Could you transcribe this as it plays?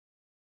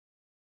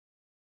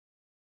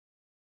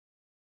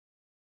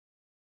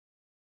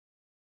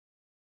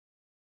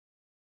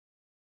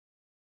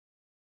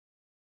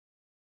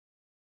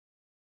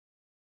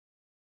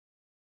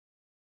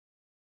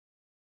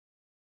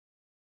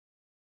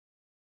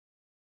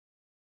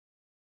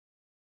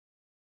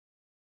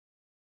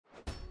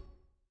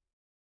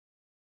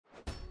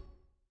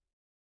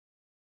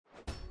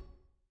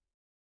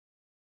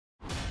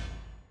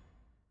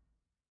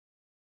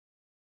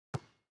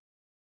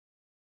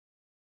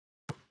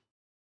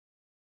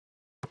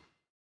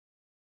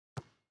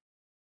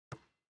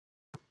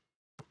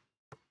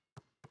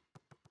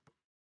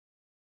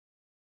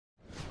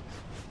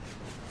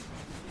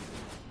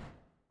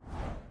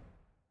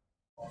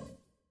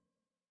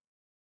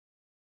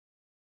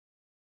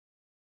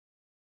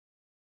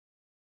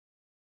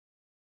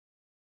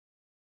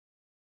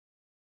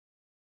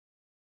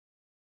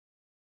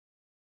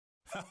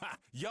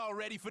Y'all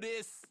ready for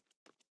this?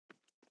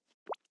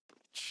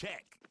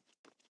 Check.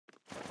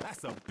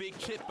 That's a big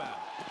chip out.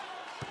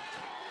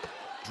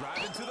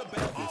 Driving to the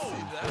back. Oh,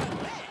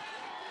 man.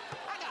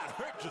 I got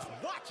hurt just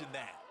watching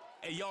that.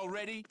 Hey, y'all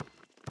ready?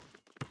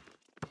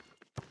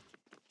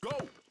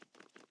 Go.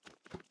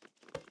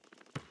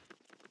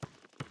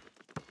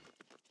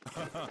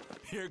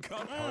 Here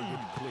comes. Target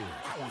clear.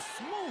 That was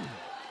smooth.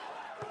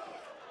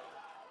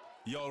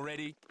 Y'all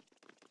ready?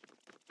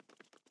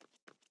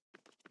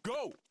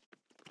 Go.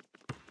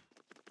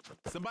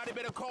 Somebody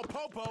better call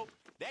Popo.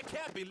 That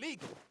can't be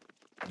legal.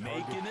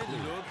 Making it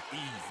look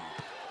easy.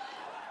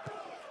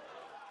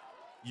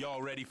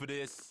 Y'all ready for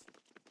this?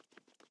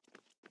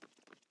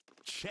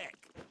 Check.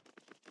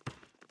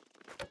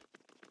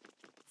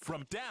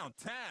 From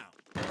downtown.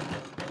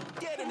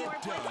 Getting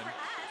it done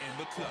in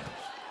the clutch.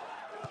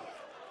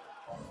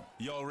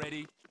 Y'all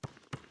ready?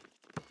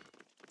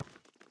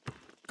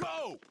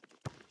 Go!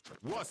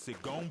 What's it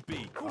gonna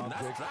be?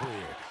 Object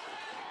cleared.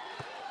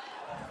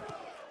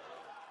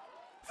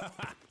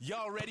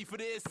 Y'all ready for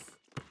this?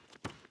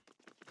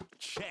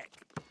 Check.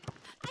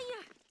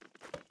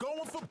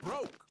 Going for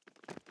broke.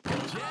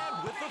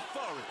 Jab with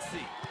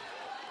authority.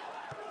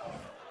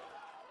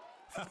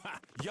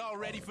 Y'all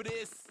ready for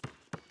this?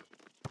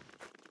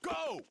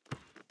 Go!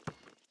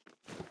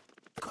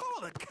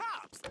 Call the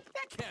cops.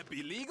 That can't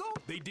be legal.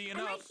 They D'ing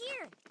up. Right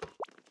here.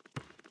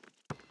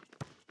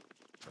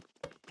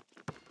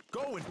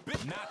 Going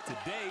big. Not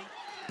today.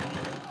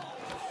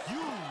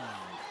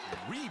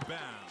 Huge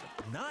rebound.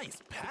 Nice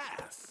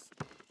pass.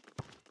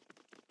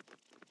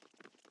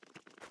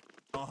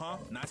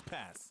 Nice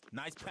pass.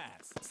 Nice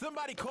pass.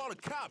 Somebody call the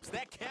cops.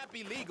 That can't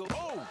be legal.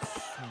 Oh,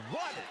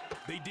 what?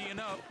 They D'ing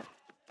up.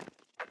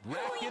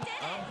 Racking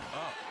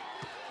up.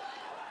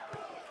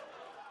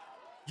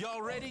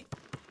 Y'all ready?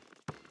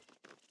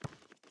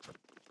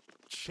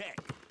 Check.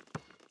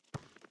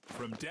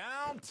 From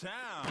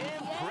downtown.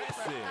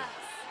 Impressive.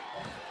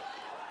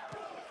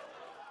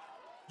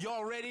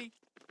 Y'all ready?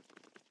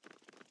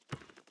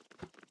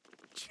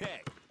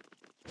 Check.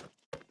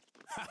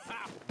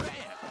 Bam!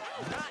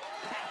 Not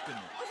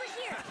happening. Over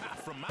here.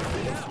 From my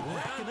down,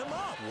 racking them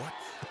up.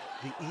 What's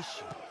the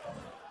issue?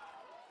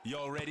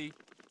 Y'all ready?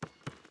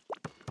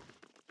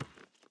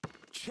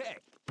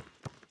 Check.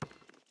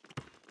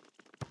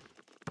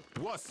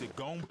 What's it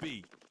gonna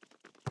be?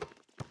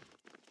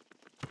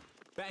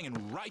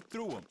 Banging right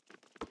through him.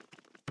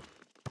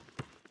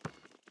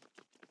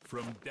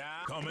 From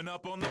down, coming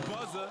up on the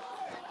buzzer.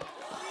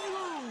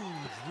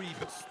 Huge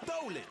rebound.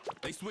 Stole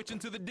it. They switching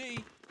to the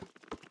D.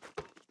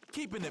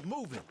 Keeping it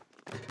moving.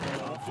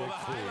 Going for the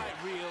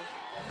highlight reel.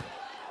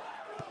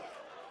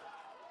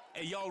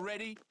 Hey, y'all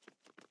ready?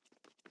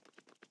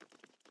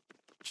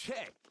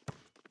 Check.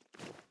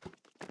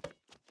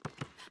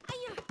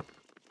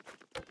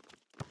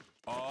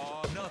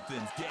 Oh,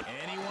 nothing's get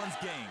anyone's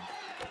game.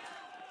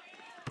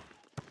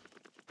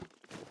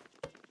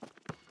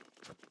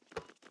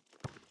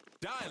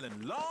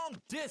 Dialing long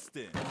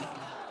distance.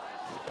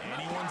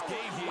 Anyone's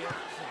game here.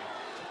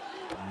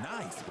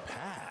 Nice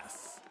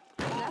pass.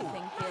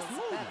 Nothing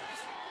feels better.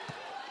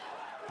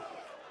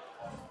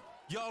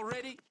 Y'all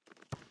ready?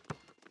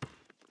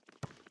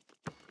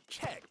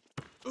 Check.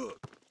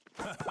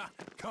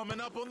 Coming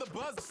up on the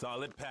buzz.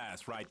 Solid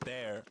pass right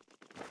there.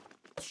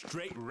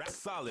 Straight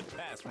solid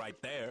pass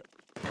right there.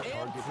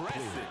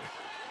 Impressive.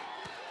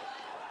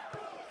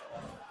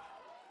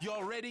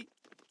 Y'all ready?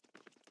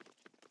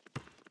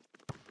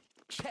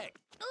 Check.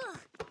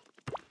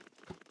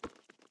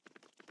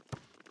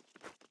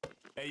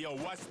 Hey, yo,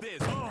 watch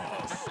this.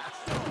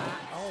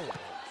 Oh,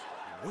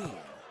 win.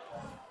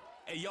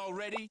 Hey, y'all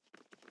ready?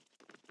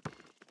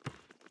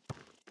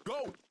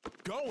 Go.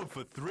 Going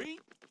for three.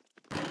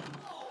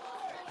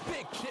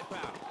 Big chip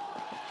out.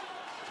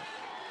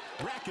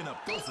 Racking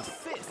up those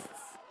assists.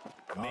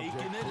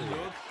 Making it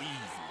look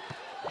easy.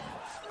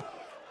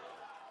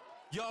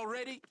 Y'all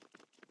ready?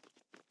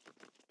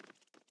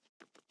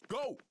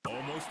 Go.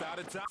 Almost out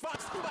of time. Fuck,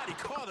 somebody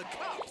call the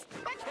cops.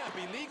 That can't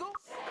be legal.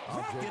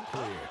 Racking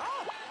up.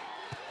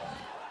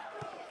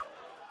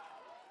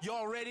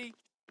 Y'all ready?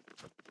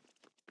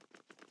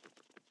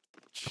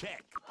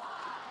 Check.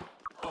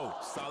 Oh,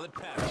 solid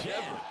pass.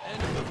 Jab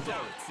and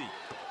authority.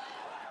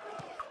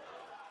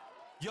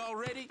 Y'all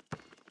ready?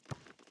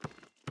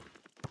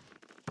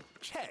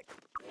 Check.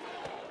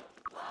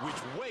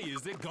 Which way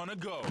is it gonna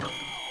go?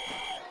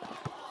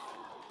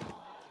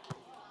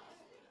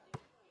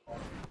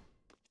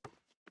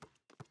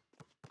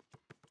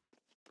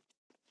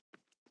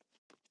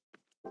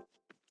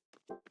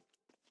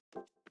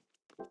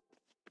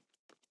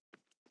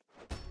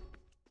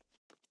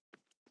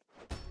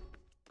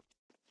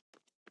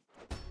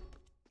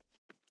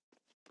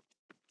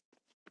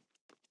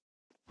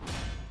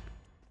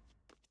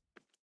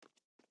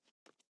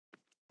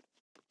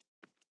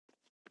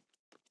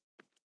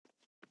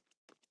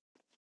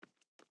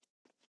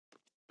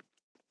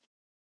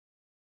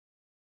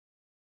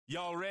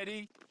 Y'all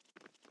ready?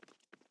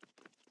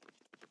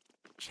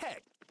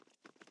 Check.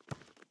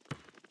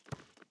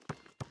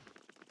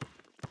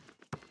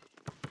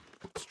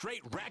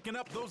 Straight racking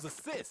up those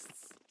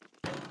assists.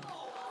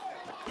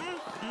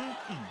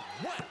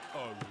 What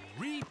a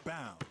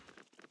rebound.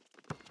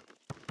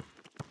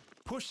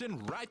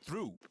 Pushing right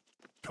through.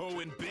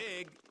 Going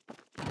big.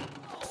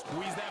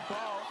 Squeeze that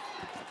ball.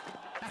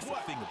 That's a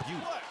thing of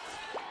beauty.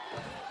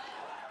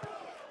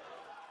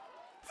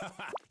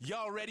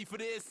 Y'all ready for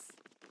this?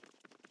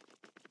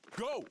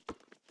 Go.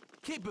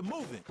 Keep it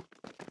moving.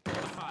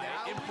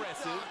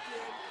 Impressive.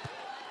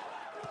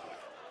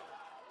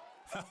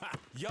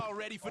 Y'all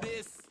ready for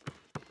this?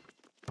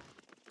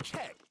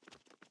 Check.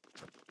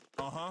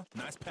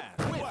 Nice pass.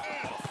 With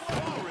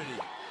authority.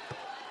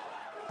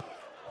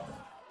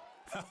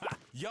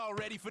 Y'all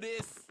ready for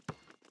this?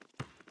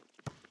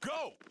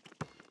 Go.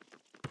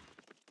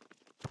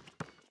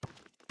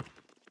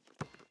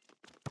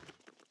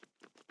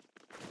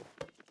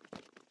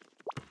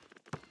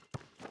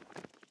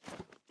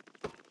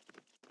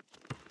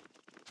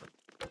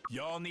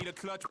 Y'all need a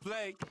clutch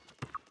play.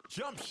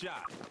 Jump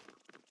shot.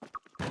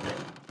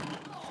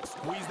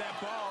 Squeeze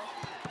that ball.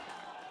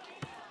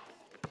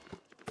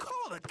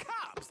 Call the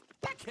cops.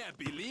 That can't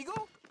be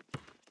legal.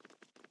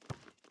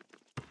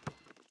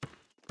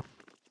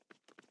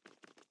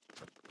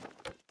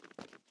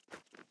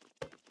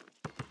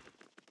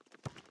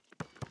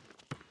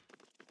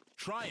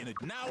 Trying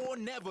it now or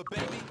never,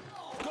 baby.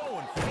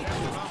 Going for it.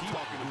 Keep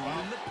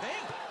moving the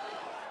paint.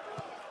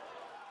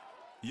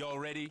 Y'all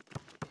ready?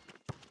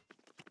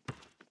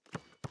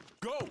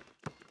 Go!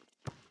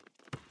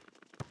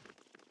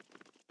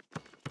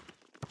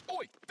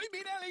 Oi, they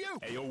beat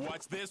alley-oop! Hey, yo,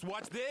 watch this,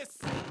 watch this!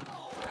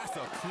 That's a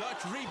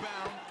clutch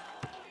rebound.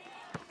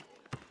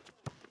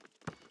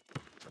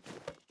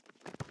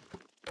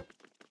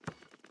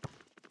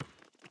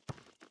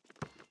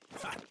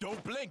 Ha,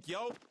 don't blink,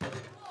 yo!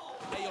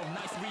 Hey, yo,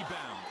 nice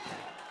rebound.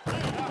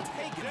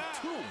 Taking it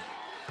to him.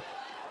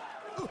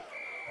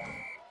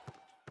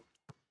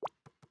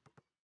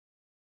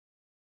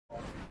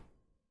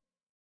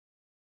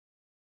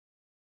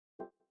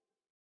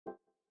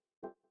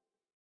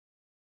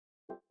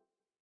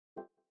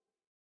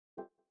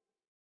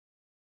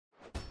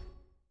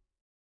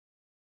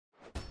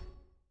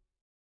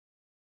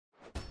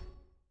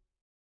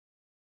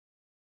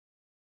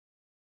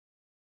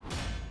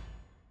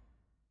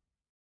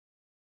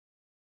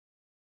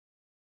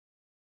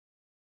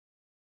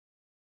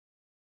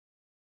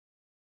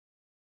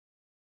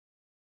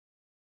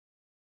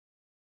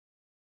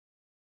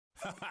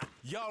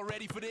 Y'all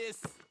ready for this?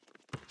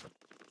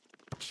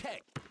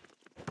 Check.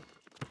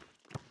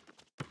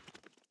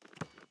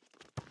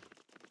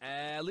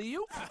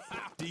 Alley-oop.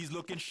 D's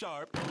looking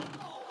sharp.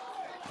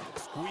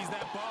 Squeeze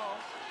that ball.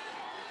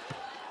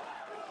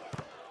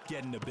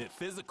 Getting a bit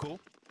physical.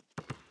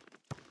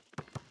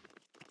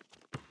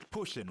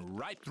 Pushing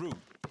right through.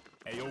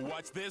 Hey, yo,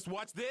 watch this,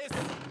 watch this.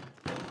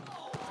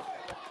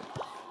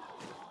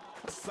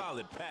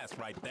 Solid pass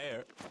right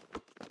there.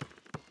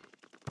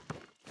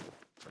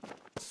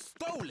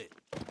 Stole it.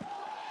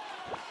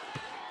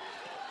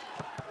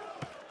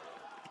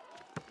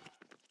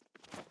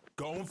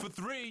 Going for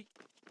three.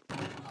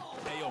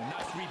 Hey, yo,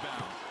 nice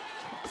rebound.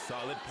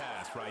 Solid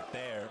pass right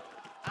there.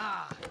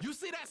 You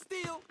see that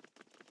steal?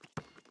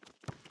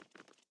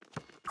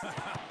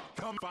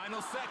 Come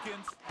final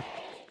seconds.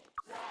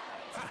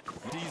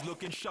 D's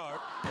looking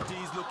sharp.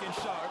 D's looking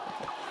sharp.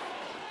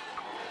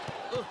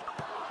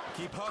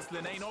 Keep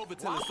hustling, ain't over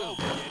till it's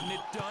over. Getting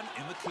it done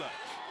in the clutch.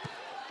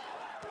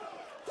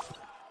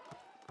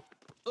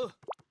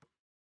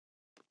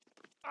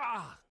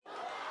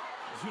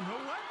 You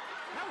know what?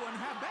 That wasn't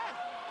half bad.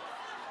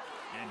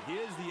 And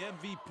here's the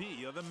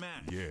MVP of the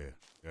match. Yeah,